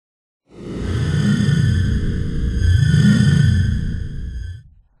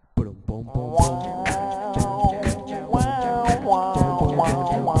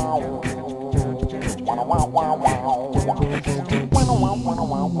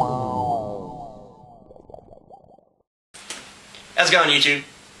How's it going, YouTube?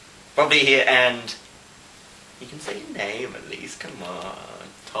 Bobby here, and you can say your name at least. Come on,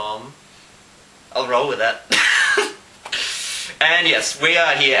 Tom. I'll roll with that. And yes, we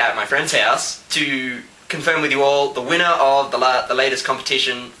are here at my friend's house to confirm with you all the winner of the latest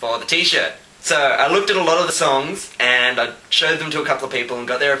competition for the t-shirt. So I looked at a lot of the songs and I showed them to a couple of people and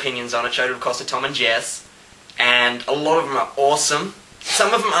got their opinions on it. Showed it, of course, to Tom and Jess, and a lot of them are awesome.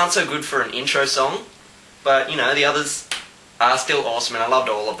 Some of them aren't so good for an intro song, but you know, the others are still awesome, and I loved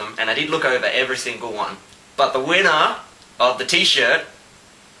all of them, and I did look over every single one. But the winner of the t-shirt,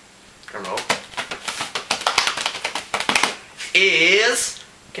 drum roll, is,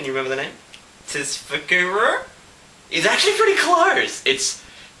 can you remember the name? Tisfakura? It's actually pretty close. It's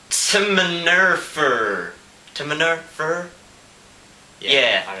Timinurfer. Timinurfer?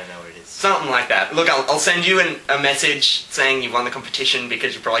 Yeah. I don't know what it is. Something like that. Look, I'll send you a message saying you won the competition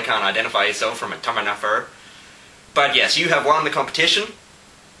because you probably can't identify yourself from a Timinurfer. But yes, you have won the competition.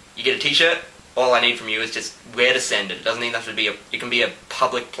 You get a t-shirt. All I need from you is just where to send it. It doesn't even have to be it can be a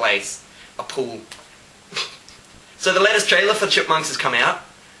public place, a pool. So the latest trailer for Chipmunks has come out.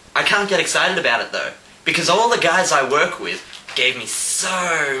 I can't get excited about it though, because all the guys I work with gave me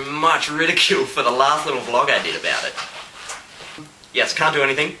so much ridicule for the last little vlog I did about it. Yes, can't do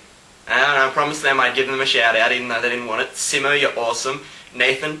anything. I promised them I'd give them a shout out even though they didn't want it. Simo, you're awesome.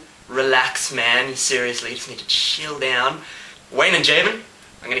 Nathan, relax man, you seriously just need to chill down. Wayne and Javen,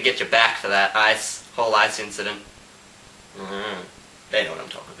 I'm gonna get you back for that whole ice incident. They know what I'm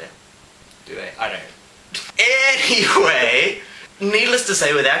talking about. Do they? I don't. Anyway, needless to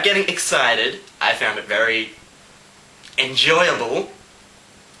say, without getting excited, I found it very enjoyable.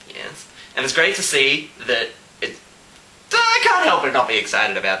 Yes. And it's great to see that I can't help but not be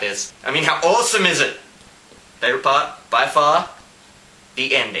excited about this. I mean, how awesome is it? Favorite part, by far,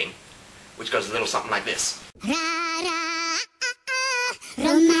 the ending, which goes a little something like this.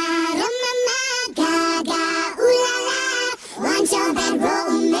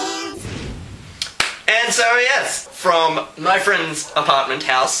 And so yes, from my friend's apartment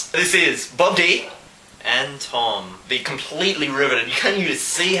house, this is Bob D And Tom. the completely riveted. You can't even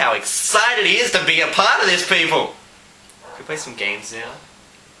see how excited he is to be a part of this, people. Can we play some games now?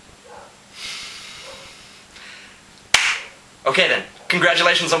 Okay then,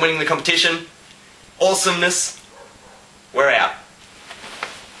 congratulations on winning the competition. Awesomeness. We're out.